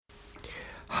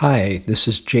Hi, this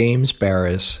is James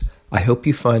Baraz. I hope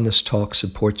you find this talk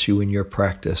supports you in your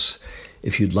practice.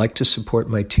 If you'd like to support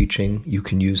my teaching, you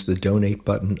can use the donate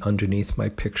button underneath my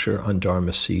picture on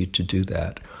Dharma Seed to do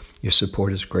that. Your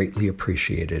support is greatly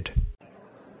appreciated.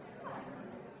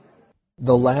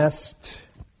 The last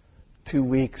 2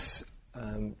 weeks,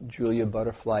 Julia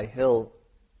Butterfly Hill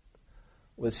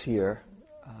was here.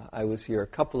 I was here a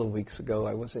couple of weeks ago.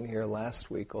 I wasn't here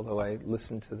last week, although I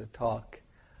listened to the talk.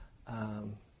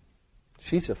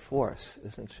 She's a force,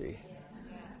 isn't she?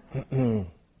 Yeah.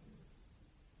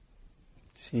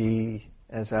 She,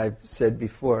 as I've said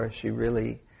before, she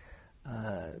really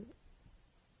has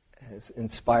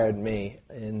inspired me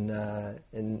in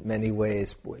many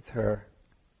ways with her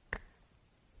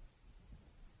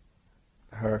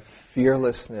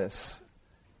fearlessness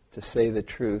to say the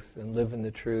truth and live in the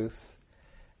truth,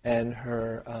 and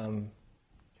her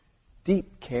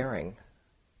deep caring.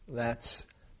 That's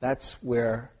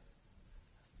where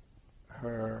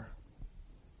her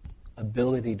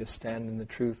ability to stand in the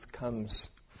truth comes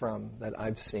from, that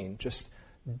I've seen. Just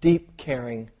deep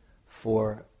caring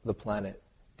for the planet,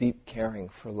 deep caring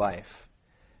for life.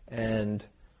 And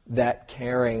that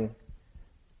caring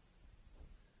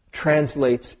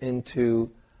translates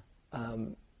into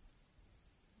an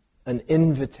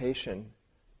invitation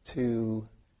to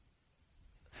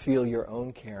feel your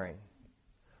own caring,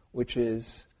 which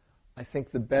is, I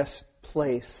think, the best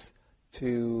place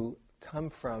to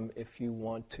come from if you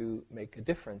want to make a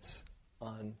difference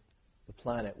on the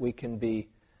planet. We can be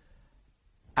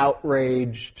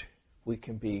outraged, we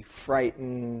can be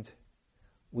frightened,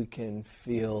 we can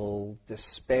feel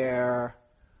despair,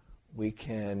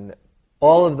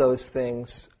 all of those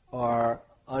things are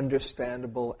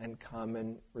understandable and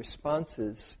common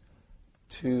responses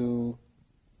to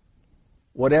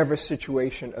whatever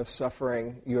situation of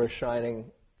suffering you're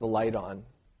shining the light on,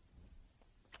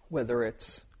 whether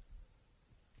it's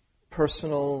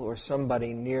personal or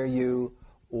somebody near you,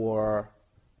 or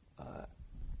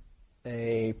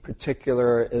a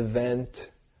particular event,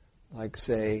 like,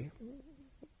 say,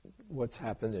 what's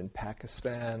happened in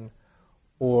Pakistan,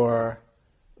 or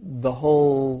the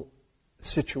whole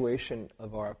situation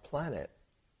of our planet.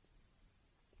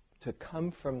 To come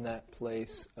from that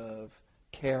place of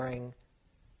caring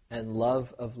and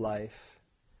love of life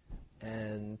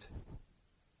and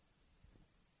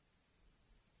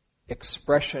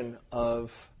expression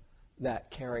of that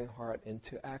caring heart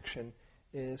into action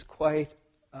is quite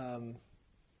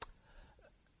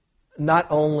not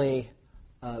only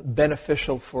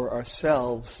beneficial for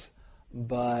ourselves,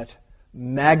 but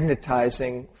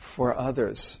magnetizing for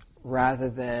others, rather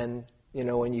than,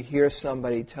 when you hear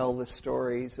somebody tell the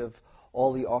stories of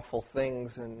all the awful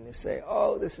things and they say,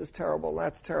 oh, this is terrible,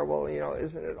 that's terrible,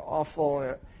 isn't it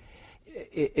awful?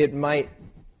 It might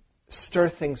stir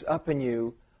things up in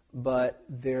you, but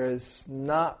there's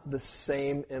not the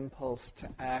same impulse to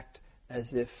act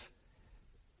as if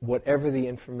whatever the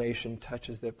information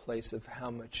touches their place of how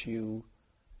much you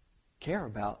care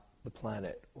about the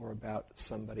planet or about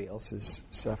somebody else's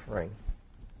suffering.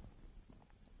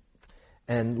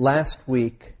 And last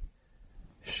week,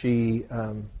 I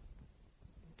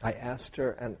asked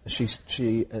her, and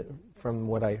she from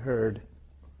what I heard,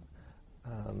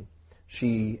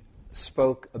 she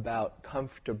spoke about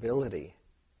comfortability,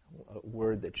 a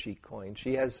word that she coined.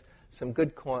 She has some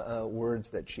good words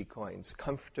that she coins.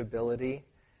 Comfortability,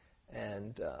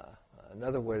 and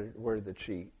another word that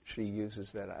she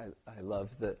uses that I love,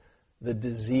 the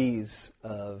disease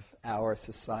of our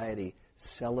society,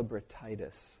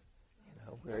 celebratitis.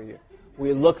 Where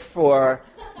we look for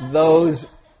those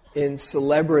in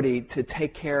celebrity to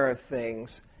take care of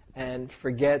things and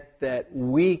forget that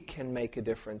we can make a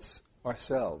difference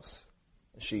ourselves.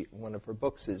 One of her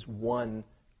books is One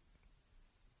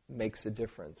Makes a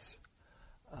Difference.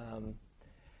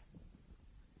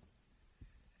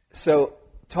 So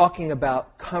talking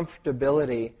about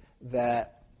comfortability,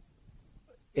 that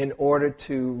in order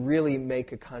to really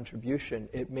make a contribution,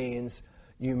 it means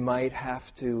you might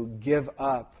have to give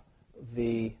up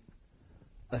the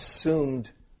assumed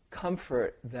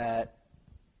comfort that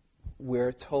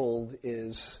we're told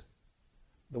is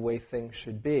the way things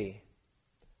should be,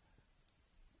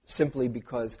 simply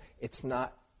because it's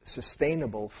not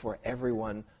sustainable for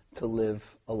everyone to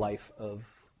live a life of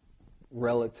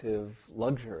relative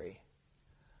luxury.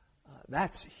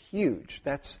 That's huge.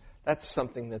 That's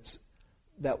something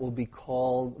that will be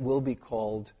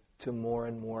called to more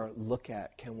and more look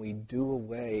at. Can we do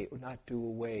away, or not do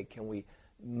away, can we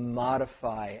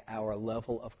modify our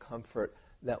level of comfort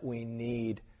that we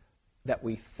need, that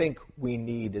we think we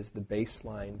need as the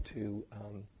baseline to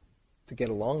get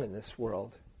along in this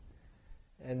world?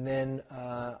 And then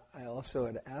I also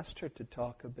had asked her to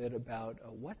talk a bit about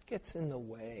what gets in the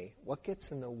way. What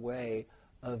gets in the way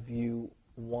of you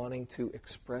wanting to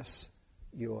express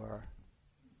your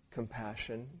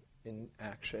compassion in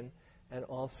action, and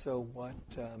also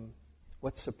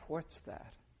what supports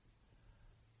that.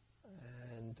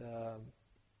 And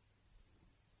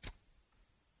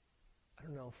I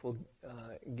don't know if we'll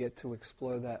get to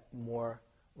explore that more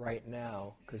right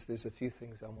now, because there's a few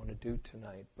things I want to do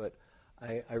tonight, but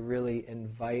I really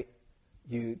invite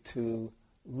you to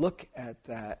look at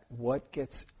that.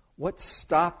 What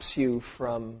stops you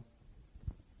from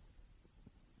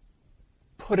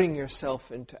putting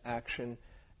yourself into action,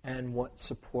 and what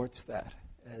supports that?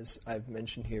 As I've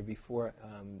mentioned here before,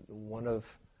 one of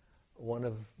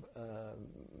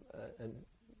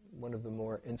the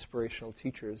more inspirational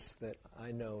teachers that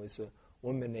I know is a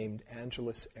woman named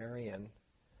Angeles Arian,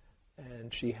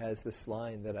 and she has this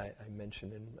line that I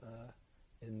mentioned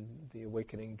in the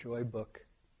Awakening Joy book.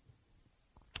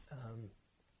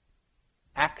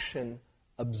 Action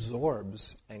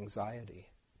absorbs anxiety.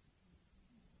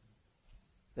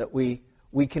 That we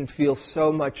can feel so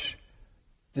much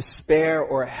despair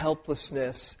or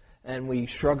helplessness, and we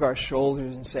shrug our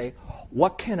shoulders and say,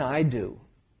 "What can I do?"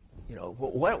 You know,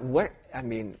 what? I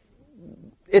mean,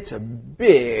 it's a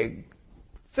big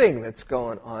thing that's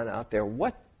going on out there.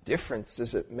 What difference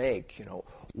does it make? You know,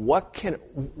 what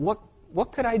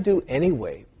could I do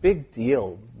anyway? Big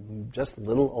deal, just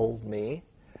little old me.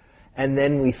 And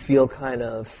then we feel kind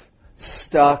of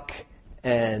stuck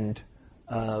and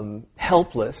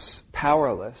helpless,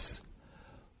 powerless.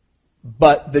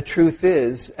 But the truth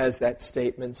is, as that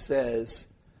statement says,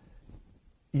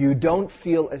 you don't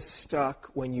feel as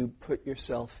stuck when you put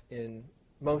yourself in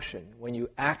motion, when you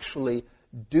actually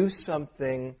do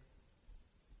something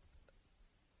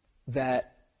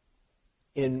that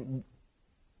in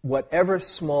whatever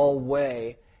small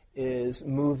way is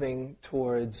moving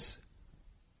towards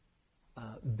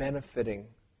benefiting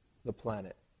the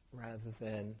planet rather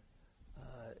than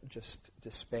just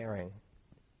despairing.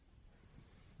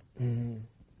 Mm-hmm.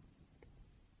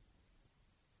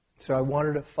 So I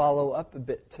wanted to follow up a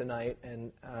bit tonight,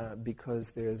 and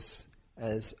because there's,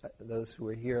 as those who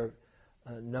are here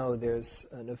know, there's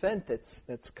an event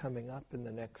that's coming up in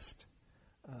the next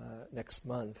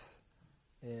month,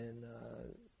 in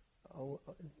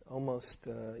almost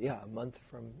a month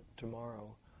from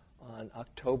tomorrow, on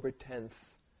October 10th,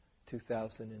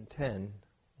 2010,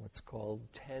 what's called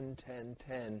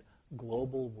 10-10-10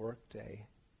 Global Work Day.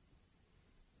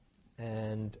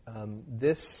 And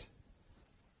this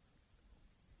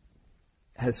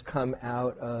has come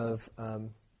out of,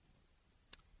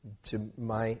 to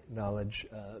my knowledge,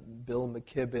 Bill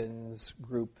McKibben's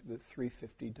group, the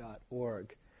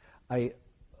 350.org.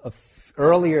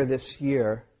 Earlier this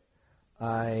year,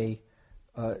 I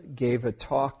gave a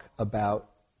talk about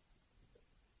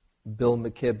Bill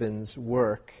McKibben's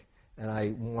work, and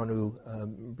I want to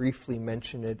briefly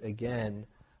mention it again.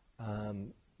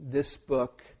 This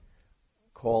book,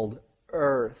 called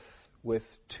Earth,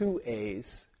 with two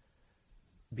A's,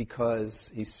 because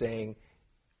he's saying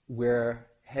we're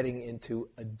heading into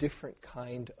a different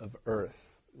kind of Earth,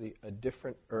 a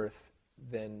different Earth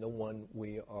than the one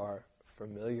we are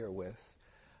familiar with,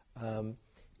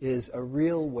 is a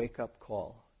real wake-up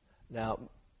call. Now,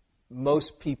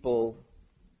 most people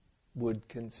would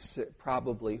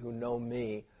probably, who know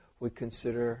me, would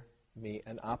consider me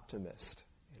an optimist.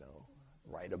 You know,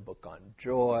 write a book on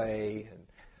joy and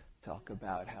talk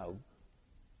about how to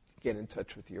get in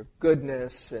touch with your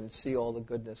goodness and see all the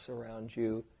goodness around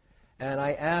you. And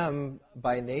I am,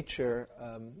 by nature,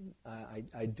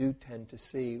 I do tend to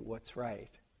see what's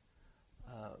right.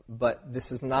 But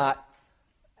this is not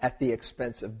at the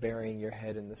expense of burying your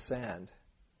head in the sand.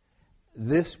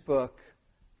 This book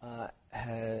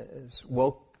has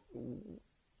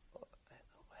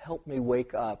helped me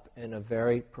wake up in a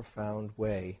very profound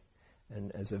way.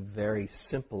 And as a very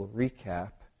simple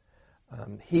recap,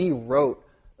 he wrote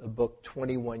a book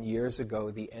 21 years ago,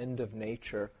 The End of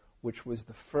Nature, which was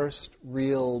the first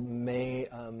real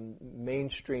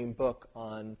mainstream book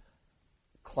on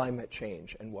climate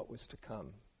change and what was to come.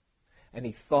 And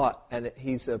he thought, and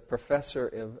he's a professor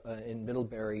in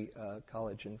Middlebury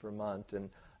College in Vermont, and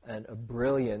a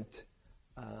brilliant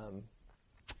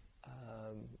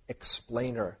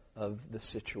explainer of the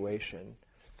situation.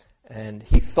 And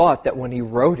he thought that when he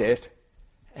wrote it,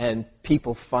 and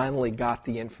people finally got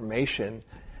the information,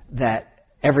 that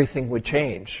everything would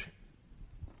change.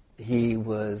 He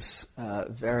was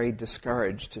very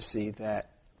discouraged to see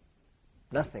that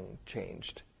nothing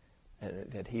changed,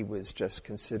 and that he was just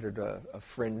considered a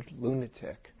fringe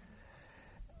lunatic.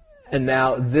 And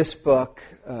now this book,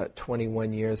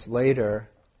 21 years later,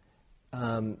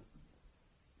 the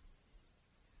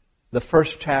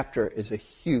first chapter is a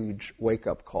huge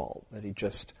wake-up call that he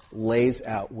just lays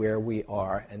out where we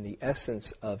are and the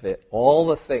essence of it, all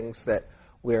the things that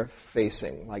we're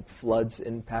facing, like floods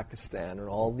in Pakistan and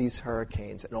all these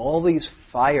hurricanes and all these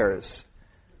fires,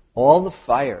 all the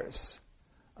fires,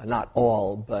 not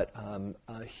all, but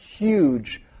a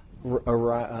huge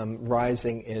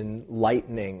rising in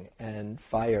lightning and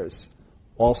fires,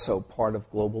 also part of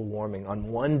global warming. On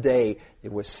one day,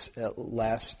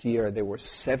 last year, there were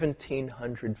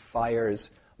 1,700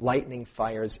 fires, lightning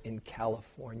fires in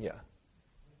California.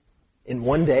 In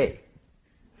one day.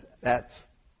 That's,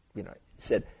 he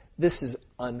said, this is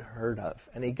unheard of.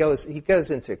 And he goes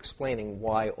into explaining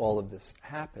why all of this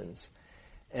happens.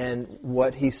 And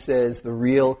what he says the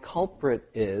real culprit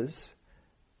is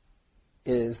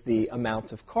the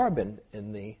amount of carbon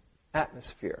in the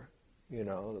atmosphere.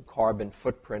 The carbon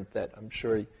footprint that I'm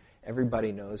sure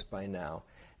everybody knows by now.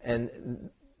 And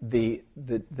the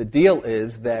deal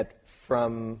is that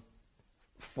for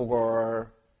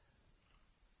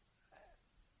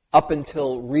up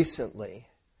until recently,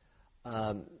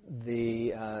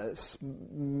 the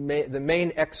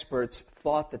main experts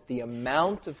thought that the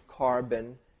amount of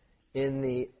carbon in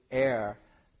the air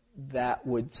that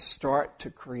would start to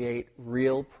create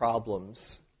real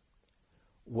problems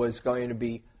was going to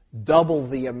be double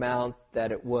the amount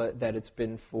that it's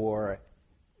been for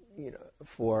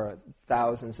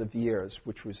thousands of years,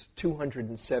 which was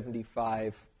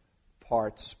 275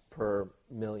 parts per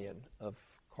million of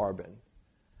carbon.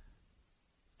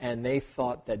 And they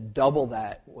thought that double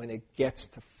that, when it gets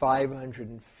to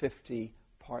 550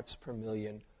 parts per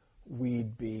million,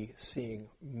 we'd be seeing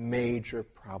major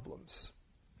problems.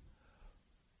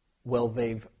 Well,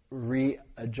 they've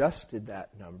readjusted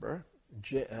that number.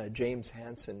 James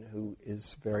Hansen, who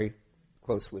is very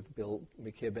close with Bill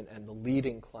McKibben and the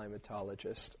leading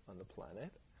climatologist on the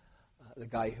planet, the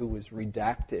guy who was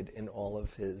redacted in all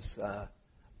of his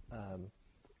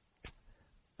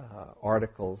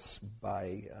articles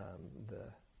by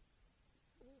the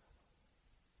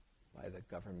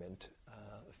government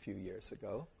a few years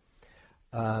ago,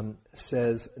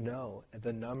 says no,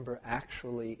 the number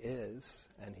actually is,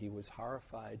 and he was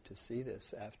horrified to see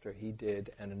this after he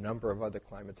did, and a number of other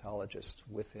climatologists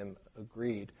with him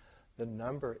agreed, the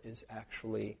number is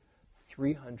actually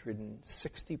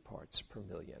 360 parts per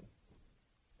million.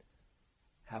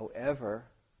 However,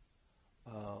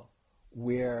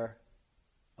 we're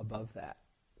above that.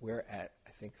 We're at,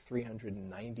 I think,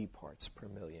 390 parts per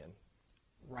million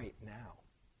right now.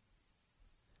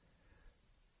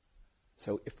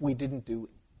 So if we didn't do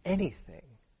anything,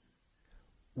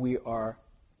 we are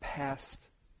past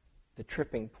the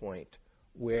tripping point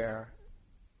where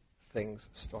things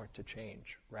start to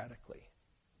change radically.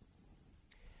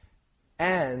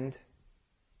 And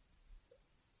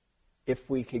if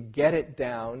we could get it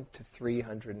down to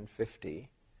 350,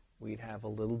 we'd have a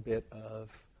little bit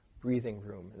of breathing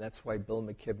room. And that's why Bill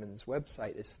McKibben's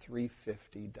website is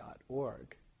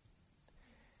 350.org.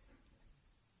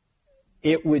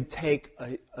 It would take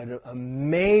a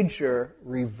major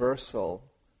reversal,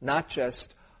 not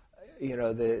just,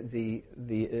 the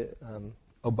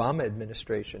Obama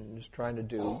administration is trying to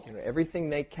do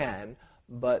everything they can,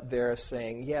 but they're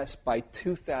saying, yes, by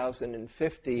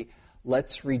 2050,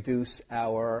 let's reduce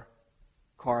our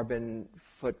carbon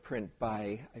footprint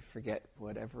by, I forget,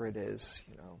 whatever it is,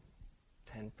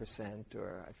 10%,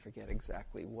 or I forget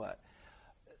exactly what.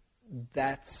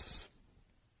 That's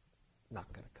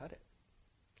not going to cut it,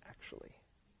 actually.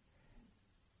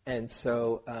 And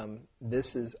so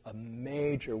this is a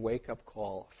major wake-up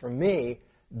call. For me,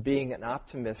 being an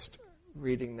optimist,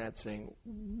 reading that saying,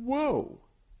 whoa,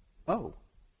 oh,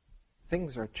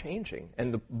 things are changing.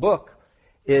 And the book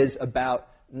is about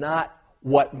not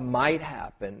what might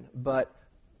happen, but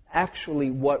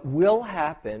actually what will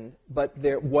happen, but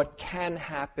what can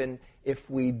happen if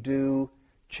we do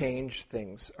change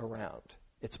things around.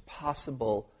 It's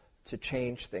possible to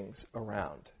change things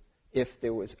around if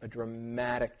there was a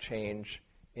dramatic change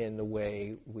in the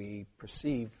way we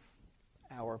perceive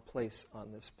our place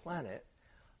on this planet,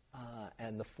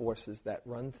 and the forces that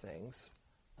run things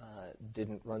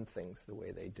didn't run things the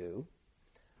way they do.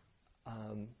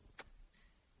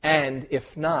 And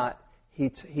if not,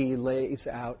 he lays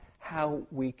out how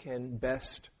we can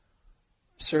best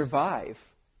survive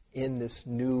in this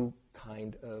new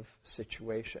kind of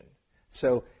situation.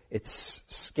 So it's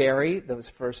scary, those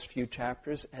first few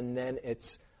chapters, and then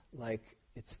it's like,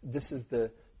 this is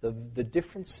the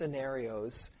different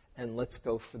scenarios, and let's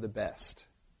go for the best.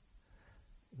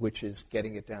 which is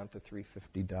getting it down to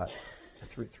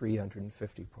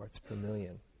 350 parts per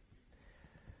million.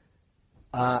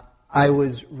 I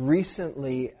was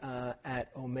recently at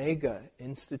Omega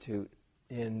Institute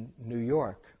in New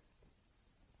York,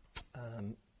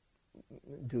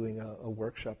 doing a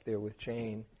workshop there with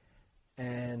Jane,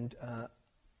 and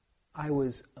I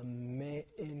was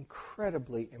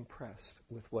incredibly impressed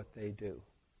with what they do.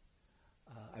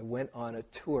 I went on a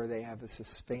tour. They have a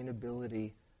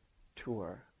sustainability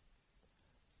tour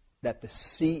that the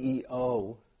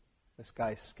CEO, this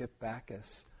guy Skip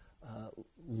Backus,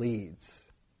 leads.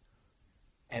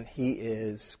 And he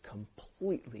is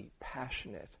completely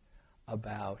passionate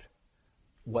about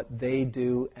what they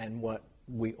do and what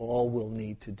we all will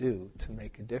need to do to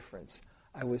make a difference.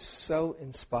 I was so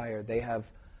inspired. They have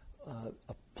a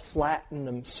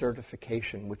platinum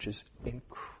certification, which is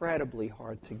incredibly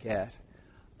hard to get,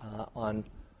 on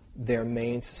their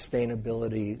main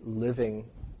sustainability living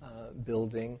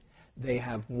building. They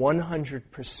have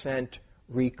 100%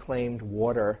 reclaimed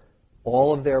water.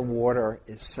 All of their water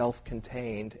is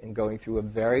self-contained and going through a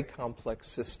very complex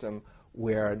system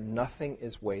where nothing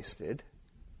is wasted.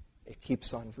 It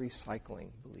keeps on recycling,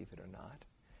 believe it or not,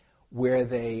 where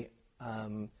they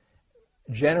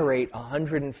generate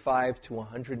 105 to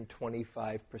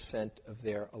 125% of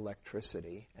their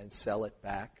electricity and sell it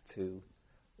back to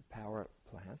the power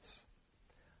plants.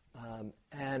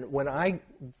 And when I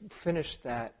finished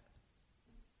that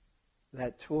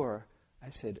tour,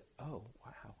 I said, oh,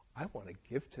 wow, I want to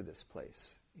give to this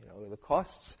place. You know, the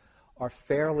costs are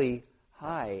fairly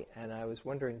high, and I was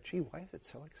wondering, gee, why is it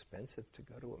so expensive to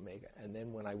go to Omega? And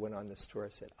then when I went on this tour, I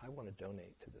said, I want to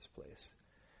donate to this place.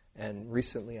 And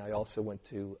recently I also went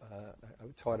to, I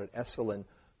taught at Esalen,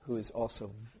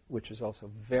 which is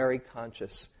also very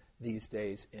conscious these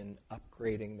days in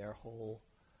upgrading their whole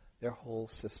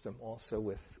system, also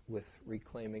with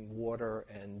reclaiming water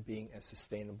and being as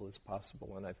sustainable as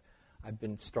possible. And I've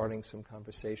been starting some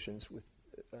conversations with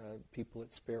people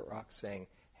at Spirit Rock saying,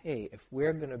 hey, if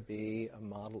we're going to be a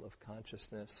model of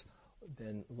consciousness,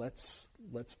 then let's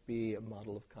be a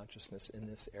model of consciousness in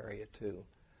this area too,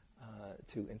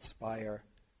 to inspire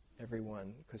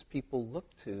everyone, because people look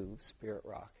to Spirit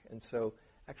Rock. And so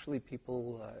actually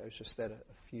people, I was just at a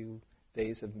few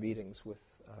days of meetings with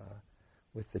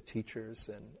the teachers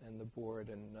and the board,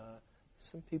 and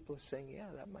some people are saying, yeah,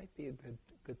 that might be a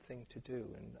good thing to do.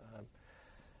 And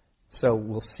so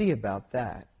we'll see about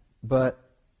that. But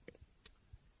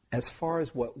as far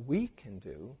as what we can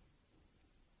do,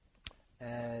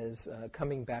 as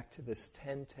coming back to this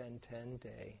 10-10-10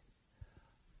 day,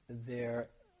 there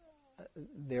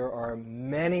are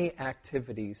many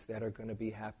activities that are going to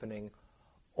be happening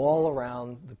all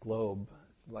around the globe,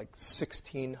 like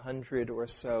 1,600 or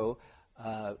so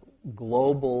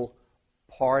global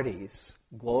parties.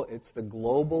 It's the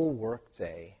Global Work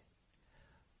Day,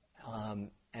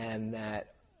 and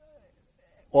that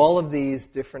all of these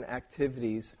different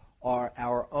activities are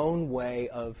our own way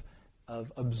of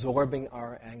absorbing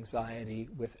our anxiety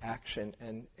with action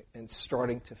and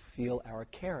starting to feel our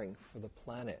caring for the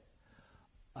planet.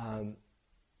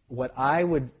 What I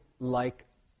would like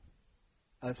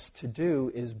us to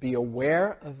do is be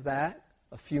aware of that.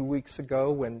 A few weeks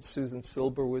ago when Susan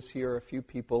Silber was here, a few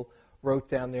people wrote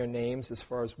down their names as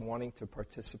far as wanting to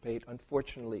participate.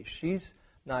 Unfortunately, she's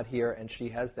not here, and she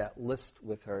has that list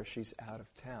with her. She's out of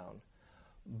town.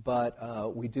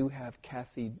 But we do have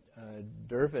Kathy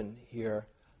Dervin here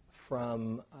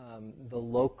from the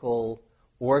local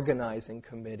organizing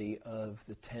committee of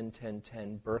the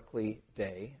 10-10-10 Berkeley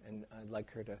Day, and I'd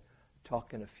like her to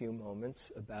talk in a few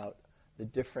moments about the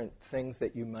different things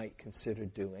that you might consider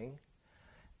doing,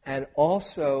 and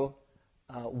also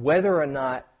whether or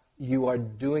not you are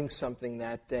doing something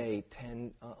that day,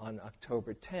 on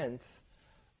October 10th,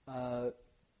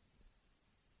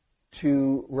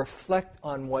 to reflect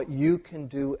on what you can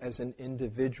do as an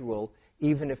individual,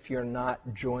 even if you're not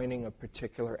joining a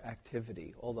particular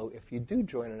activity. Although if you do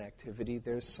join an activity,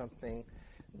 there's something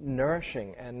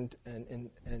nourishing and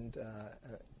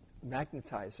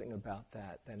magnetizing about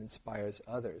that inspires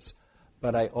others.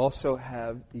 But I also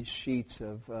have these sheets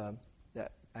of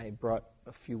that I brought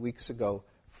a few weeks ago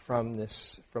from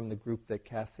the group that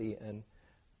Kathy and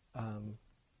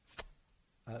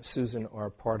Susan are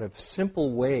part of,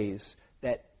 simple ways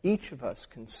that each of us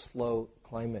can slow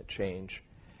climate change.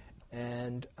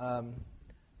 And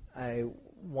I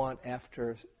want,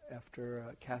 after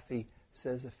Kathy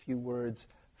says a few words,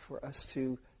 for us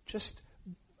to just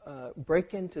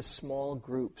break into small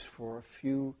groups for a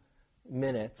few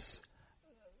minutes,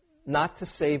 not to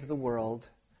save the world,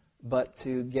 but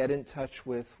to get in touch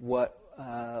with what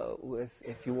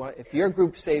if your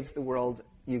group saves the world,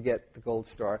 you get the gold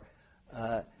star.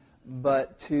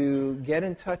 But to get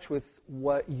in touch with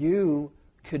what you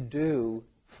could do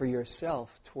for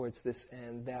yourself towards this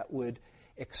end that would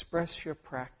express your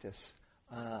practice.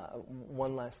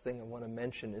 One last thing I want to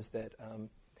mention is that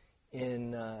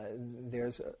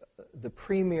there's the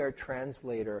premier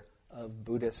translator of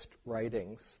Buddhist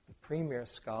writings, the premier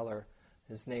scholar.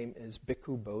 His name is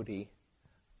Bhikkhu Bodhi.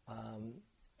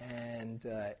 And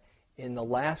in the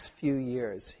last few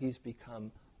years, he's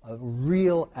become a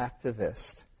real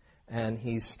activist. And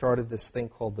he's started this thing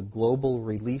called the Global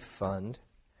Relief Fund.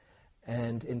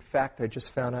 And in fact, I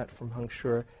just found out from Heng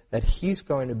Sure that he's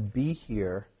going to be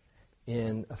here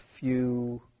in a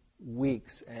few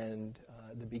weeks. And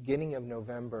the beginning of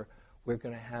November, we're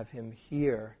going to have him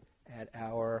here at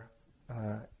our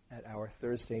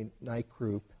Thursday night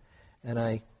group.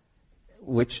 And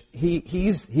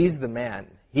he's the man.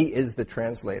 He is the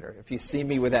translator. If you see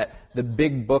me with the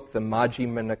big book, the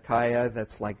Majjhima Nikaya,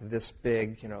 that's like this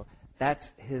big,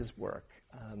 that's his work.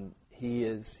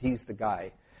 He's the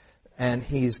guy. And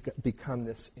he's become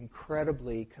this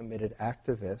incredibly committed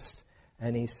activist.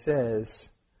 And he says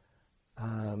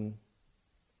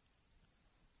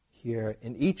here,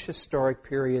 in each historic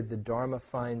period, the Dharma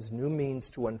finds new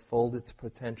means to unfold its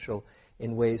potential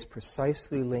in ways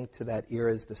precisely linked to that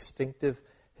era's distinctive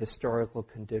historical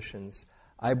conditions.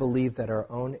 I believe that our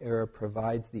own era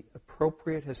provides the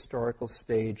appropriate historical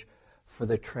stage for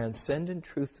the transcendent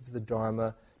truth of the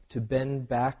Dharma to bend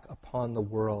back upon the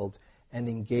world and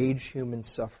engage human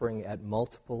suffering at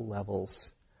multiple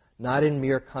levels, not in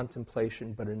mere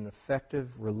contemplation, but in effective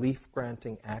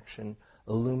relief-granting action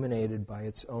illuminated by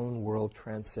its own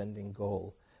world-transcending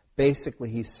goal. Basically,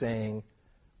 he's saying,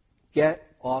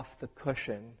 get off the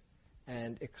cushion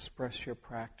and express your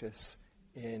practice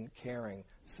in caring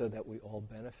so that we all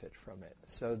benefit from it.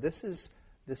 So this is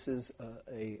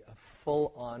a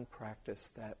full-on practice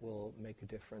that will make a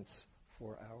difference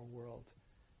for our world.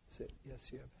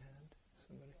 Yes, you have a hand?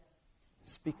 Somebody?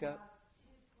 Speak up.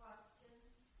 Two questions.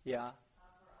 Yeah.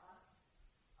 For us.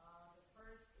 The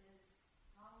first is,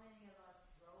 how many of us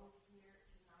drove here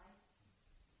tonight?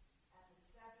 And the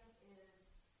second is,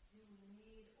 do we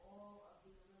need all of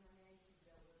the illuminations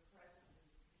that we're presently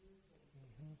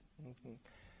using?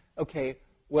 Okay.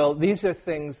 Well, these are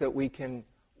things that we can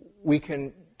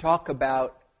talk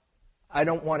about. I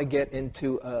don't want to get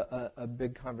into a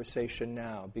big conversation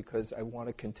now because I want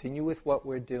to continue with what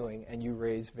we're doing, and you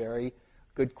raise very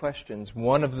good questions.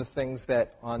 One of the things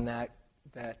that on that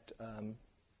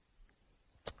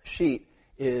sheet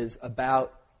is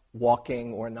about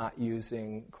walking or not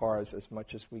using cars as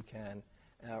much as we can.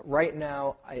 Right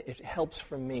now, it helps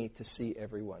for me to see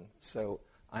everyone, so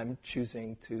I'm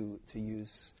choosing to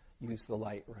use the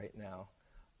light right now.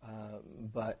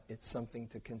 But it's something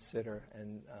to consider,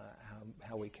 and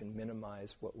how we can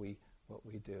minimize what we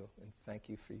do. And thank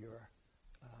you for your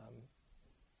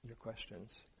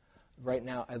questions. Right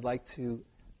now, I'd like to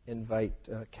invite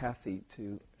Kathy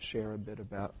to share a bit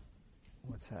about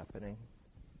what's happening.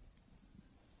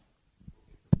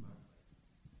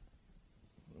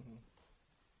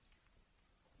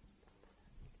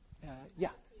 Yeah.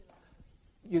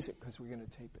 Use it because we're going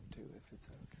to tape it too, if it's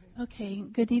okay. Okay.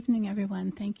 Good evening,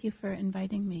 everyone. Thank you for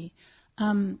inviting me.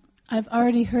 I've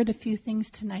already heard a few things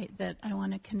tonight that I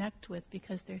want to connect with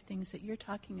because they're things that you're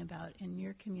talking about in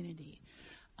your community.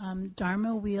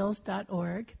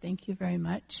 dharmawheels.org, thank you very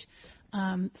much.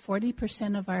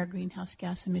 40% of our greenhouse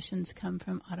gas emissions come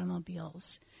from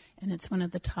automobiles, and it's one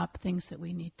of the top things that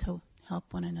we need to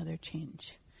help one another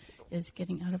change, is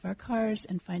getting out of our cars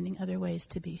and finding other ways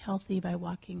to be healthy by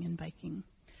walking and biking.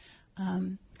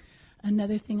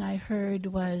 Another thing I heard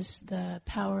was the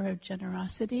power of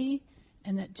generosity,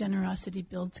 and that generosity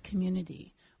builds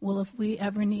community. Well, if we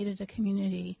ever needed a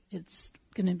community, it's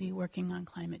going to be working on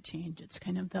climate change. It's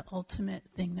kind of the ultimate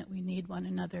thing that we need one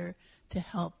another to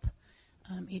help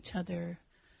each other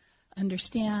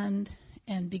understand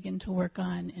and begin to work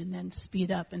on, and then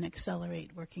speed up and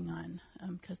accelerate working on,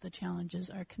 because the challenges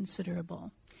are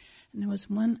considerable. And there was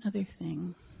one other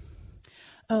thing.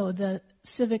 Oh, the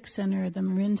Civic Center, the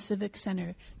Marin Civic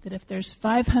Center, that if there's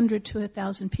 500 to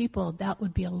 1,000 people, that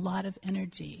would be a lot of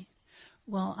energy.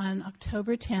 Well, on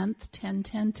October 10th,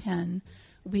 10-10-10,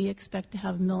 we expect to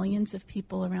have millions of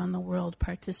people around the world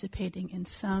participating in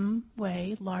some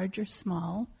way, large or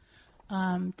small,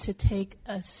 to take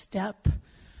a step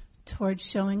towards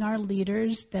showing our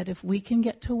leaders that if we can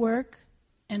get to work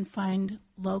and find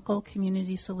local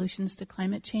community solutions to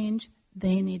climate change,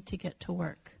 they need to get to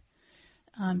work.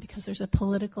 Because there's a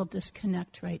political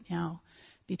disconnect right now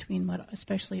between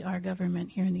especially our government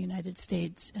here in the United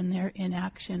States and their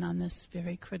inaction on this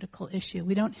very critical issue.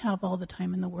 We don't have all the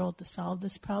time in the world to solve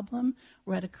this problem.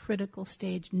 We're at a critical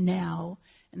stage now,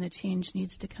 and the change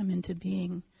needs to come into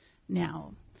being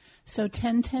now. So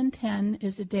 10-10-10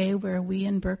 is a day where we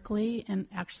in Berkeley and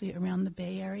actually around the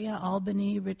Bay Area,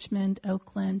 Albany, Richmond,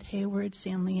 Oakland, Hayward,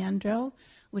 San Leandro,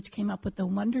 which came up with the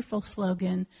wonderful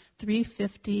slogan,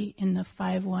 350 in the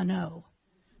 510.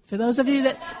 For those of you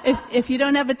that, if you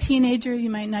don't have a teenager, you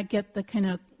might not get the kind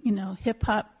of,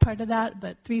 hip-hop part of that,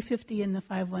 but 350 in the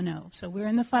 510. So we're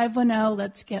in the 510.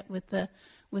 Let's get with the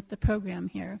program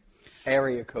here.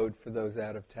 Area code for those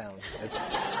out of town.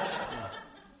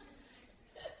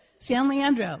 San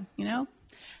Leandro,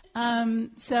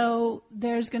 So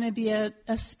there's going to be a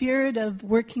spirit of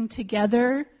working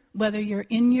together, whether you're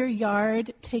in your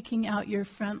yard, taking out your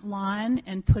front lawn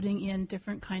and putting in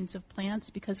different kinds of plants,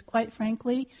 because quite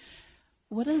frankly,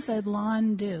 what does a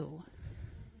lawn do?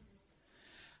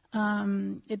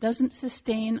 It doesn't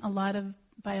sustain a lot of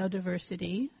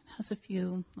biodiversity. It has a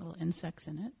few little insects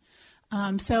in it.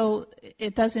 So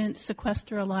it doesn't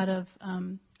sequester a lot of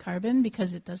carbon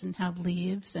because it doesn't have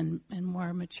leaves and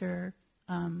more mature,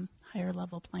 higher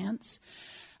level plants.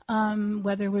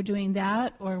 Whether we're doing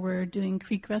that or we're doing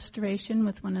creek restoration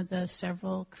with one of the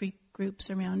several creek groups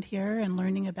around here and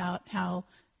learning about how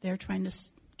they're trying to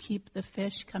keep the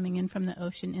fish coming in from the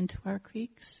ocean into our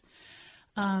creeks,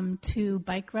 to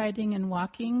bike riding and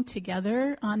walking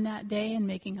together on that day and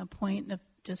making a point of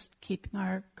just keeping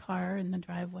our car in the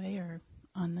driveway or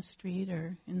on the street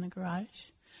or in the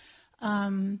garage.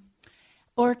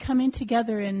 Or coming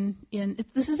together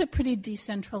this is a pretty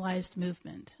decentralized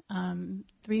movement.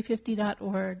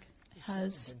 350.org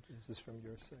has... This is from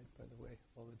your site, by the way,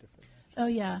 all the different... Oh,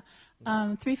 yeah.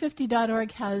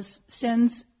 350.org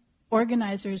sends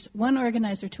organizers, one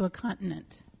organizer to a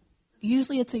continent.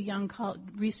 Usually it's a young,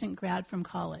 recent grad from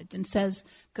college and says,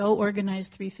 go organize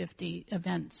 350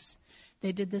 events.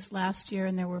 They did this last year,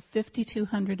 and there were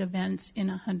 5,200 events in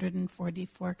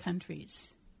 144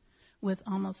 countries with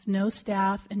almost no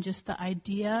staff and just the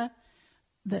idea,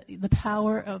 the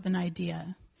power of an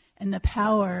idea and the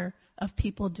power of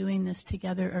people doing this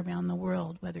together around the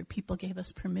world, whether people gave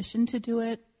us permission to do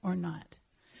it or not.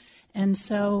 And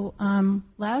so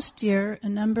last year, a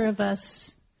number of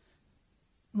us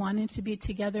wanting to be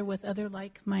together with other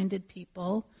like-minded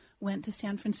people went to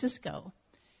San Francisco.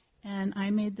 And I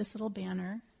made this little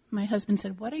banner. My husband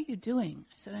said, "What are you doing?"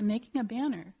 I said, "I'm making a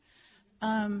banner."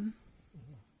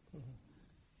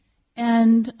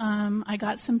 And I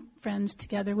got some friends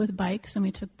together with bikes, and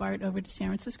we took Bart over to San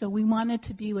Francisco. We wanted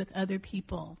to be with other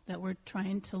people that were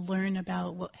trying to learn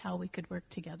about how we could work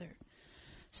together.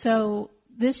 So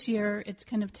this year, it's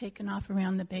kind of taken off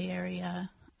around the Bay Area.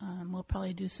 We'll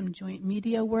probably do some joint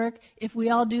media work. If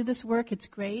we all do this work, it's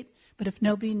great. But if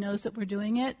nobody knows that we're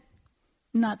doing it,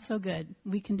 not so good.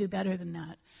 We can do better than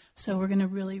that. So we're going to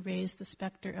really raise the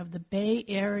specter of the Bay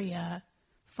Area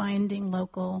finding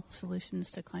local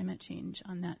solutions to climate change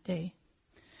on that day.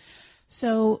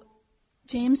 So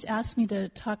James asked me to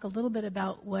talk a little bit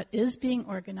about what is being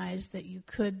organized that you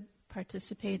could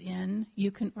participate in.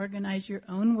 You can organize your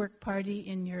own work party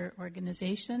in your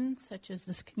organization, such as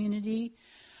this community,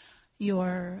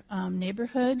 your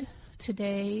neighborhood.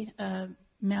 Today,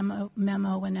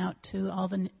 memo went out to all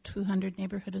the 200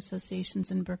 neighborhood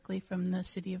associations in Berkeley from the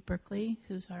city of Berkeley,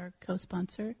 who's our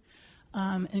co-sponsor,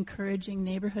 encouraging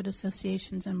neighborhood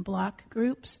associations and block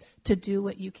groups to do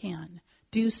what you can.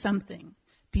 Do something.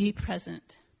 Be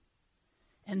present.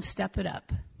 And step it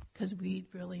up, because we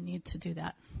really need to do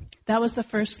that. That was the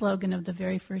first slogan of the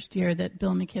very first year that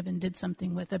Bill McKibben did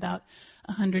something with about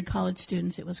 100 college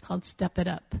students. It was called Step It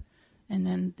Up. And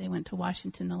then they went to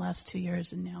Washington the last 2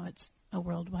 years, and now it's a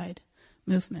worldwide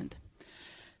movement.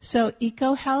 So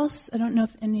EcoHouse, I don't know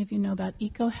if any of you know about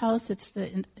EcoHouse. It's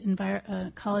the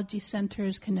Ecology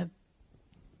Center's kind of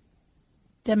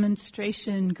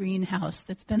demonstration greenhouse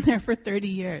that's been there for 30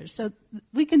 years. So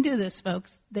we can do this,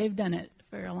 folks. They've done it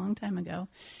for a long time ago.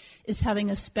 Is having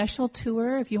a special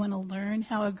tour. If you want to learn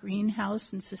how a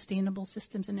greenhouse and sustainable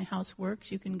systems in a house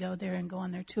works, you can go there and go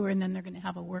on their tour, and then they're going to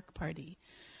have a work party.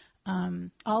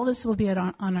 All this will be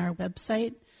on our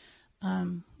website,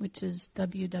 which is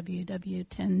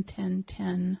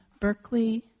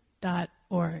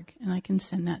www.101010berkeley.org, and I can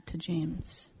send that to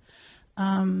James.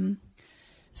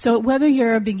 So whether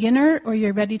you're a beginner or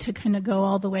you're ready to kind of go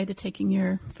all the way to taking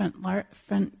your front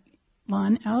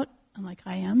lawn out, like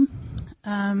I am,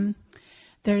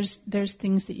 there's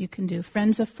things that you can do.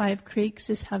 Friends of Five Creeks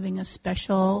is having a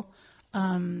special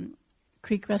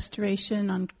creek restoration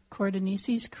on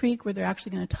Cordonices Creek, where they're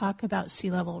actually going to talk about sea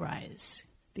level rise.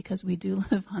 because we do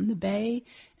live on the bay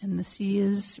and the sea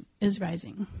is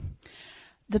rising.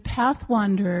 The Path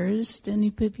Wanderers, do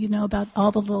any of you know about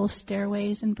all the little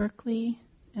stairways in Berkeley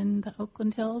and the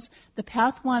Oakland Hills? The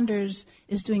Path Wanderers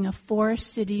is doing a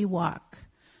 4-city walk.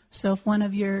 So if one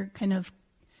of your kind of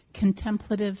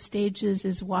contemplative stages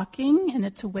is walking, and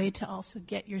it's a way to also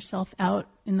get yourself out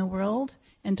in the world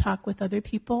and talk with other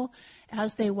people,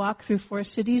 as they walk through 4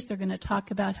 cities, they're going to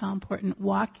talk about how important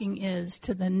walking is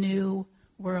to the new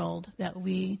world that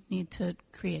we need to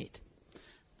create.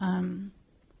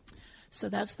 So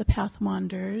that's the Path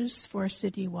Wanderers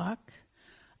 4-city walk.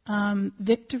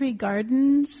 Victory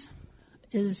Gardens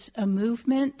is a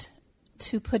movement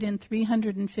to put in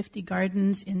 350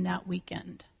 gardens in that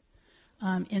weekend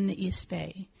in the East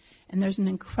Bay. And there's an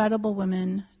incredible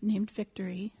woman named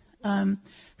Victory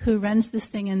who runs this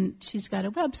thing, and she's got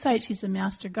a website. She's a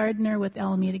master gardener with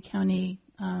Alameda County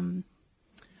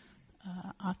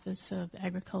Office of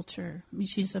Agriculture. I mean,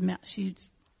 she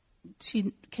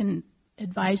can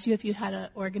advise you if you had an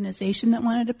organization that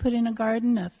wanted to put in a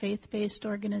garden, a faith-based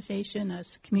organization, a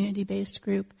community-based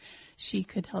group. She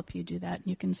could help you do that, and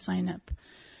you can sign up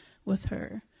with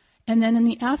her. And then in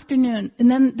the afternoon, and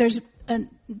then there's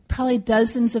probably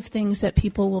dozens of things that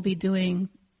people will be doing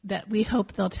that we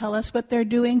hope they'll tell us what they're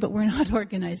doing, but we're not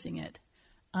organizing it.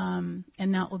 And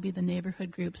that will be the neighborhood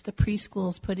groups, the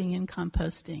preschools putting in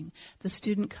composting, the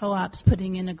student co-ops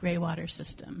putting in a gray water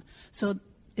system. So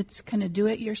it's kind of do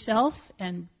it yourself,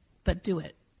 but do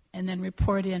it, and then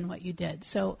report in what you did.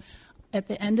 So at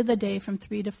the end of the day, from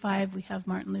 3 to 5, we have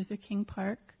Martin Luther King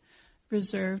Park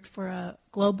reserved for a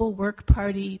global work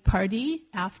party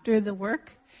after the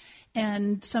work,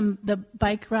 and the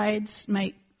bike rides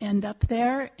might end up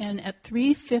there. And at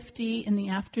 3:50 in the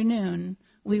afternoon,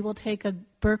 we will take a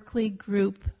Berkeley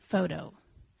group photo,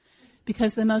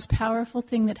 because the most powerful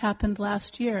thing that happened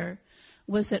last year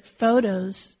was that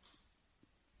photos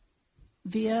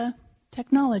via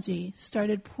technology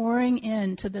started pouring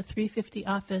into the 350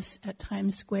 office at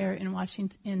Times Square in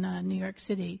New York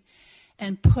City,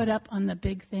 and put up on the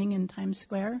big thing in Times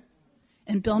Square.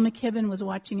 And Bill McKibben was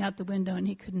watching out the window, and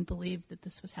he couldn't believe that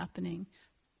this was happening.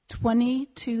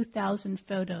 22,000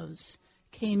 photos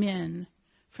came in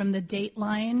from the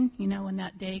Dateline, when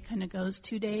that day kind of goes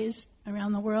 2 days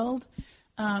around the world.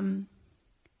 And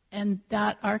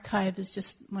that archive is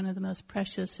just one of the most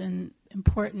precious and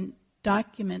important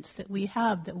documents that we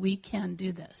have, that we can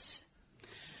do this.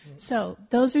 So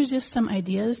those are just some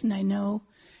ideas, and I know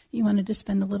you wanted to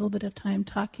spend a little bit of time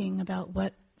talking about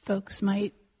what folks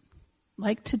might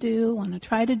like to do, want to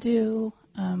try to do,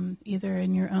 either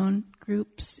in your own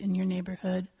groups, in your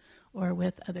neighborhood, or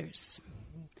with others.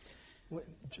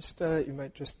 You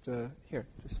might just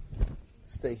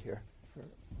stay here for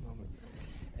a moment.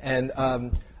 And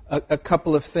a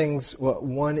couple of things.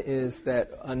 One is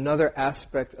that another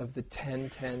aspect of the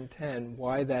 10-10-10,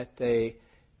 why that day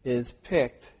is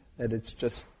picked, that it's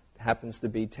just happens to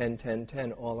be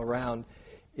 10-10-10 all around,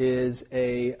 is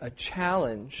a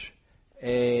challenge,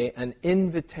 an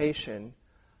invitation,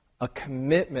 a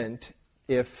commitment,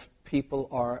 if people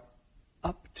are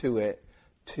up to it,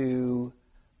 to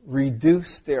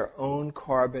reduce their own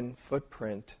carbon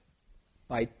footprint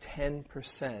by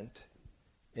 10%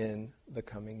 in the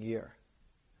coming year.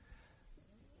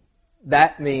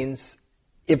 That means,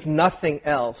 if nothing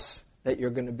else, that you're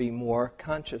going to be more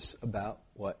conscious about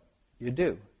what you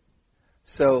do.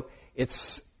 So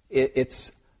it's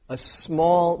a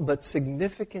small but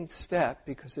significant step,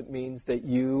 because it means that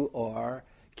you are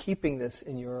keeping this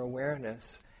in your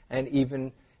awareness. And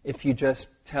even if you just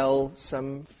tell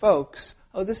some folks,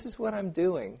 oh, this is what I'm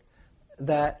doing,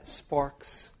 that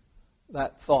sparks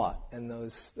that thought and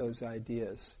those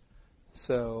ideas.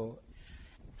 So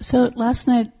last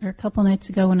night, or a couple nights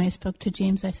ago, when I spoke to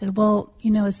James, I said, well,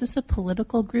 is this a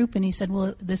political group? And he said,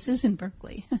 well, this is in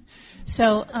Berkeley.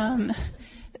 So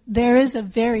there is a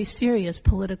very serious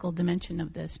political dimension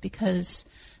of this, because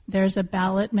there's a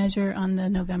ballot measure on the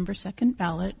November 2nd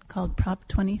ballot called Prop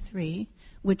 23,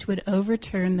 which would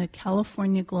overturn the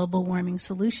California Global Warming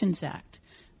Solutions Act.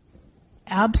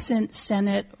 Absent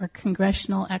Senate or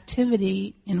congressional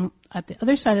activity at the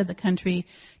other side of the country,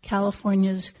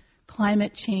 California's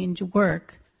climate change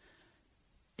work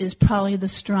is probably the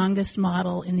strongest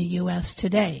model in the U.S.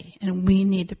 today. And we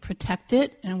need to protect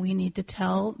it, and we need to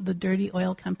tell the dirty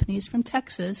oil companies from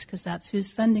Texas, because that's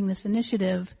who's funding this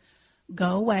initiative,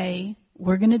 go away,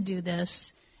 we're going to do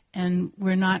this, and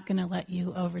we're not going to let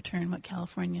you overturn what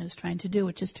California is trying to do,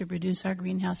 which is to reduce our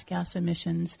greenhouse gas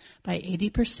emissions by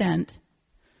 80%.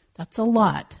 That's a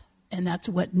lot, and that's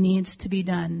what needs to be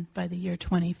done by the year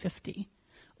 2050.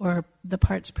 Or the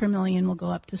parts per million will go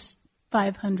up to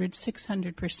 500,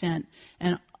 600%,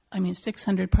 and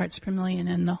 600 parts per million,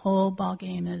 and the whole ball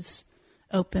game is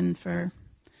open for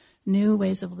new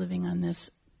ways of living on this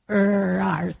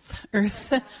earth.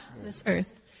 This earth.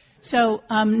 So,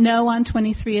 no on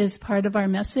 23 is part of our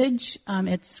message.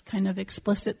 It's kind of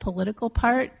explicit political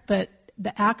part, but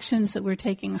the actions that we're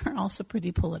taking are also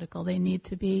pretty political. They need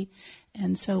to be,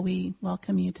 and so we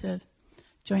welcome you to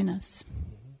join us.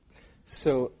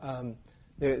 So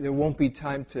there won't be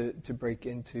time to break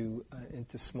into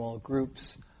small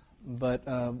groups, but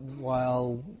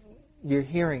while you're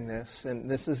hearing this, and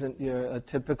this isn't a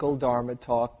typical Dharma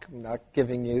talk, I'm not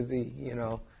giving you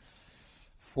the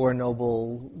Four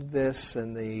Noble this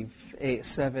and the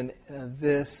seven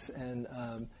this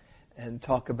and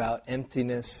talk about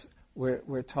emptiness.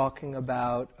 We're talking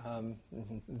about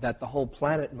that the whole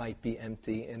planet might be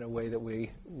empty in a way that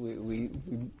we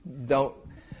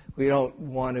don't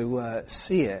want to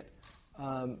see it.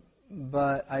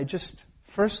 But I just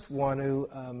first want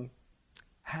to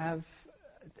have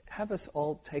us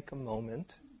all take a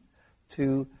moment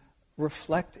to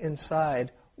reflect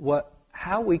inside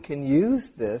how we can use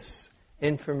this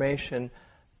information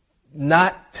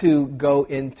not to go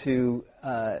into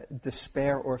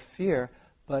despair or fear,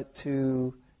 but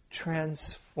to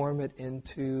transform it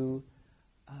into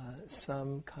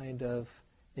some kind of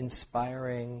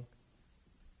inspiring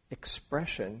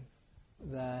expression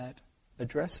that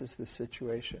addresses the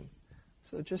situation.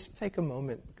 So just take a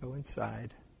moment, go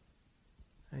inside.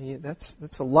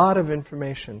 That's a lot of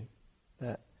information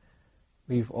that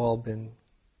we've all been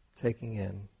taking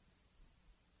in.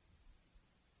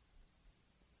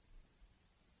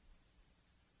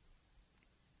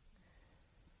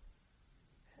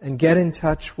 And get in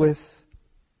touch with,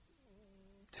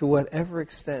 to whatever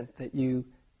extent that you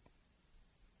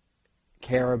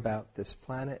care about this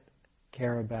planet,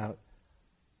 care about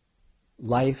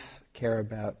life, care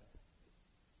about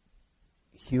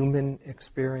human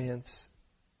experience.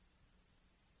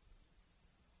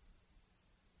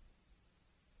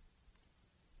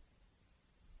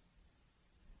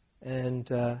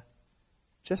 And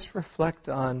just reflect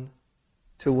on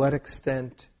to what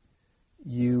extent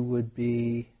you would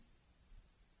be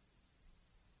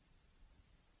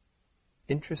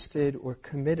interested or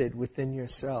committed within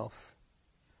yourself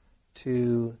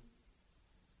to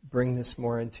bring this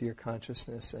more into your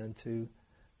consciousness and to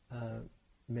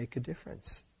make a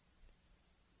difference.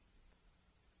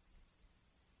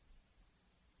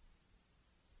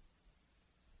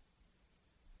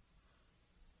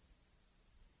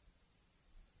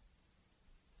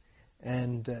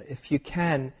 And if you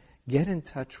can, get in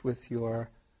touch with your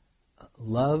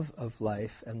love of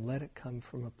life and let it come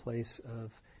from a place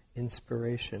of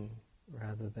inspiration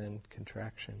rather than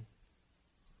contraction.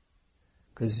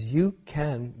 Because you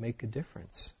can make a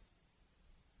difference.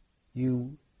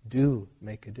 You do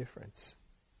make a difference.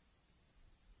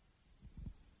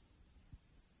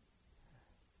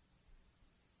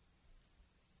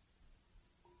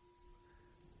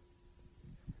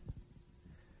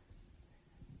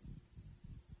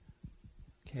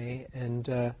 Okay,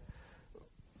 and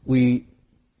we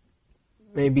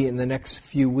maybe in the next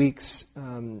few weeks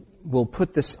we'll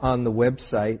put this on the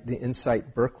website, the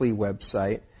Insight Berkeley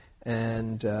website,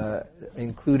 and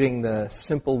including the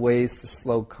simple ways to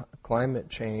slow climate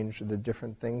change, the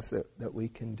different things that we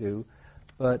can do.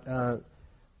 But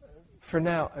for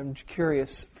now, I'm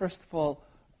curious, first of all,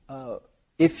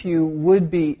 if you would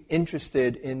be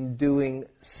interested in doing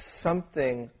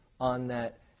something on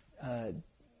that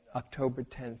October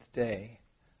 10th day,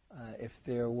 if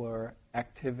there were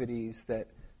activities that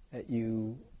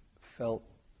you felt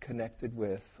connected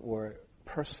with, or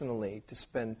personally to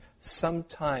spend some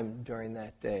time during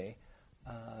that day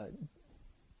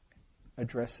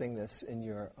addressing this in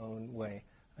your own way.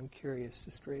 I'm curious.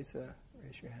 Just raise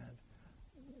your hand.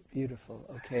 Beautiful.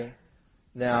 Okay.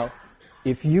 Now,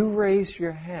 if you raise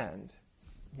your hand,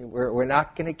 we're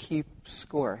not going to keep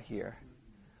score here,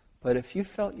 but if you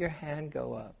felt your hand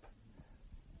go up,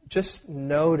 just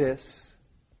notice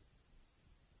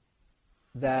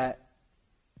that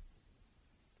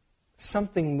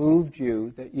something moved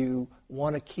you that you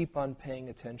want to keep on paying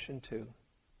attention to,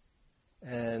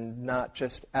 and not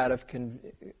just out of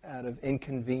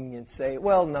inconvenience say,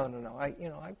 well, no,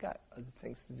 I've got other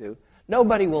things to do.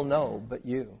 Nobody will know but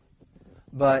you.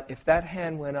 But if that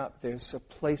hand went up, there's a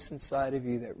place inside of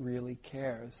you that really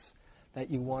cares, that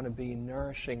you want to be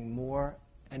nourishing more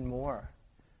and more,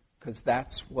 because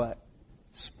that's what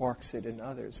sparks it in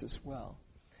others as well.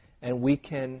 And we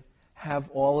can have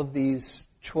all of these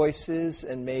choices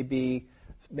and maybe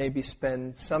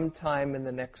spend some time in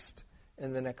the next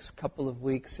in the next couple of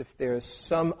weeks if there's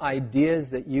some ideas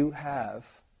that you have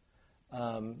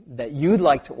that you'd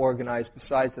like to organize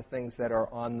besides the things that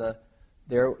are on the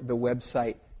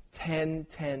website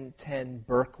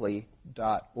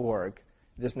 101010berkeley.org.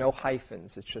 There's no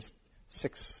hyphens. It's just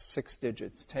six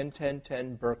digits.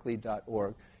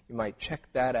 101010berkeley.org. You might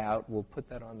check that out. We'll put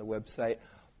that on the website.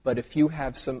 But if you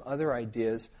have some other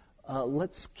ideas,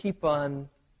 let's keep on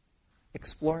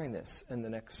exploring this in the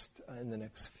next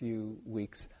few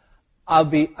weeks.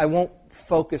 I won't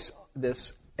focus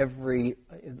this the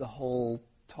whole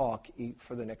talk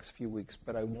for the next few weeks,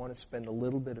 but I want to spend a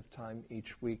little bit of time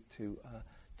each week to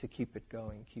keep it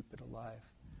going, keep it alive.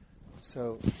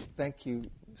 So thank you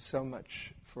so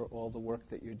much for all the work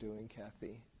that you're doing,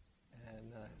 Kathy,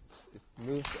 and it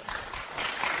moves us.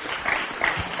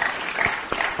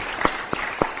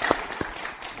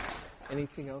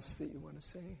 Anything else that you want to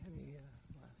say?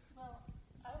 Well,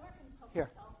 I work in public Here.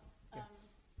 health. Yeah.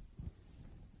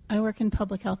 I work in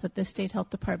public health at the State Health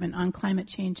Department on climate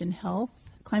change and health.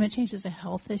 Climate change is a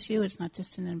health issue. It's not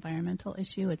just an environmental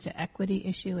issue. It's an equity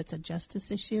issue. It's a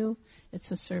justice issue. It's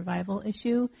a survival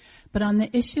issue. But on the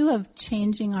issue of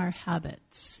changing our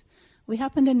habits, we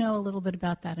happen to know a little bit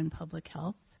about that in public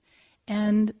health.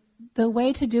 And the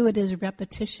way to do it is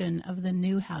repetition of the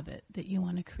new habit that you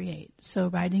want to create. So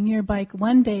riding your bike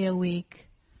one day a week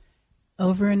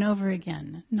over and over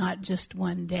again, not just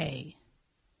one day,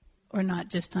 or not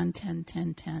just on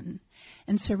 10-10-10.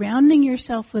 And surrounding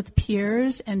yourself with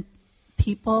peers and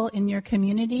people in your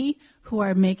community who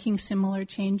are making similar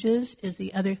changes is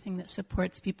the other thing that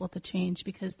supports people to change,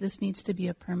 because this needs to be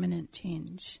a permanent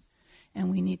change.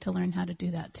 And we need to learn how to do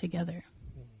that together.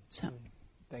 So,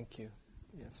 thank you.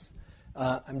 Yes.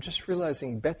 I'm just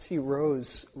realizing Betsy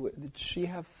Rose, did she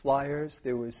have flyers?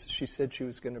 She said she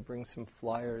was going to bring some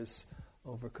flyers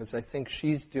over, because I think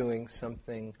she's doing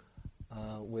something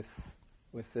with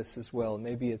this as well.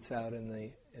 Maybe it's out in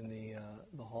the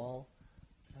hall,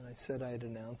 and I said I'd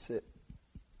announce it.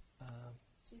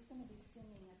 she's going to be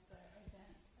singing at the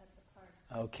event at the park.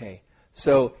 Okay,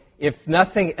 so if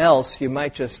nothing else, you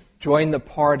might just join the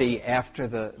party after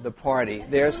the party.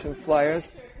 There's some flyers.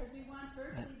 Because we want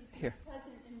Berkeley to be Here.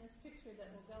 present in this picture that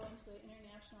will go into an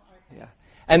international archive. Yeah,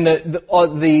 and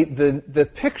the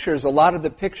pictures. A lot of the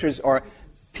pictures are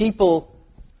people.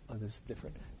 Oh, this is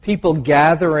different. People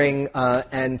gathering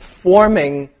and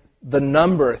forming the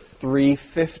number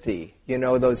 350. You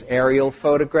know, those aerial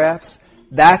photographs?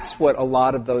 That's what a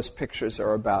lot of those pictures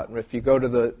are about. And if you go to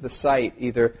the site,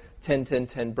 either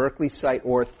 101010 Berkeley site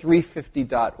or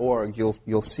 350.org,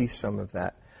 you'll see some of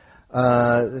that.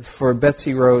 For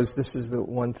Betsy Rose, this is the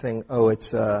one thing.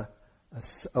 It's a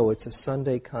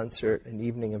Sunday concert, an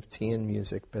evening of tea and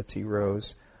music, Betsy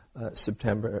Rose,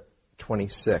 September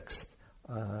 26th.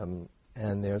 And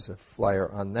there's a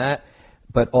flyer on that.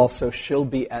 But also, she'll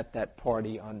be at that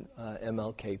party on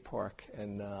MLK Park,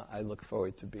 and I look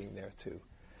forward to being there too.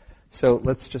 So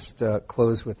let's just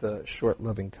close with a short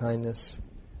loving kindness.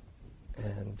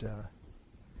 And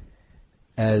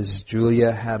as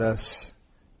Julia had us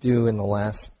do in the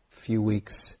last few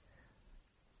weeks,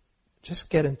 just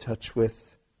get in touch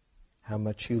with how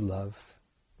much you love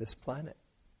this planet.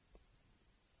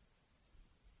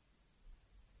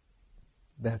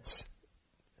 That's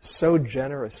so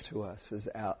generous to us, as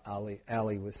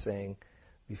Ali was saying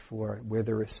before. We're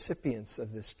the recipients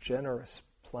of this generous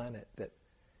planet that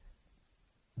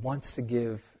wants to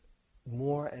give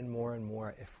more and more and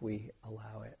more if we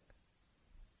allow it.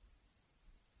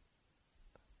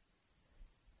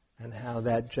 And how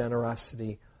that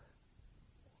generosity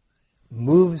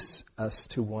moves us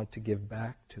to want to give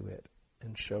back to it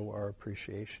and show our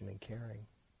appreciation and caring.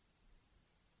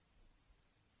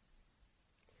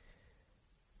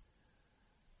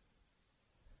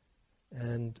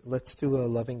 And let's do a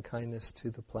loving kindness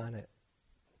to the planet,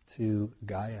 to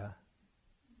Gaia.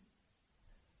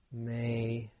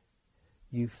 May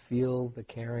you feel the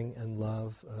caring and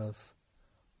love of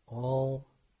all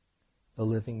the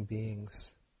living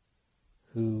beings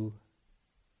who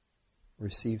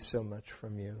receive so much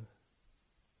from you.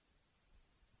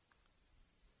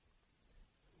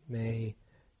 May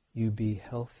you be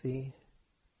healthy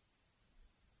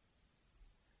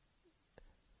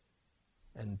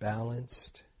and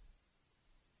balanced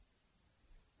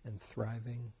and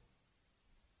thriving.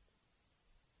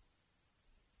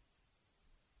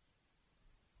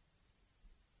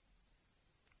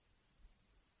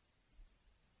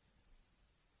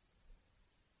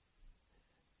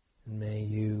 And may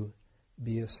you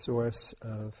be a source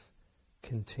of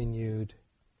continued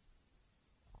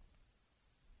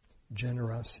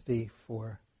generosity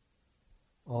for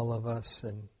all of us,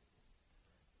 and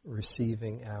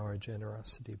receiving our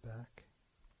generosity back.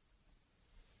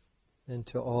 And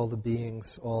to all the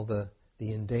beings, all the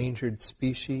endangered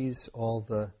species, all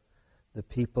the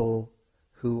people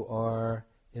who are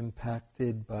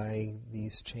impacted by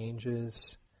these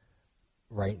changes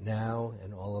right now,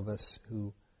 and all of us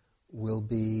who will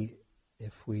be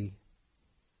if we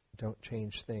don't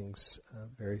change things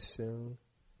very soon.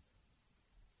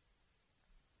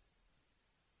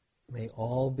 May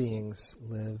all beings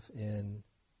live in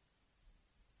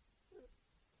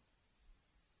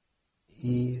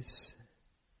ease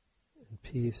and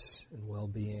peace and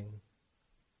well-being.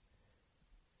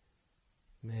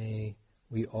 May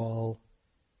we all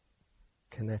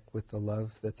connect with the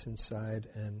love that's inside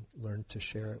and learn to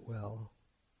share it well.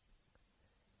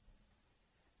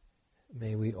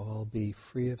 May we all be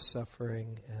free of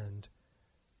suffering and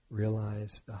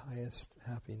realize the highest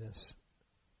happiness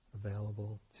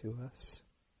available to us.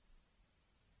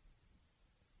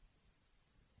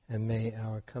 And may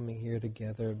our coming here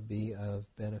together be of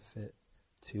benefit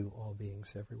to all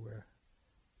beings everywhere.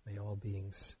 May all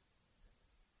beings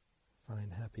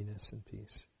find happiness and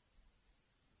peace.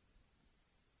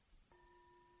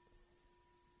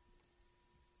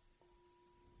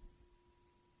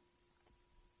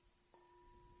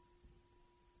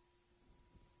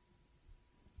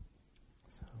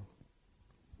 So,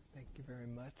 thank you very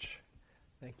much.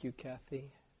 Thank you,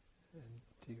 Kathy, and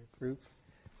to your group.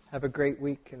 Have a great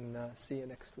week, and see you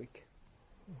next week.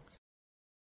 Thanks.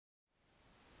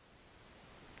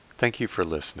 Thank you for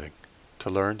listening. To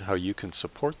learn how you can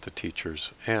support the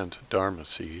teachers and Dharma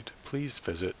Seed, please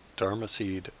visit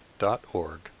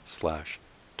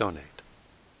dharmaseed.org/donate.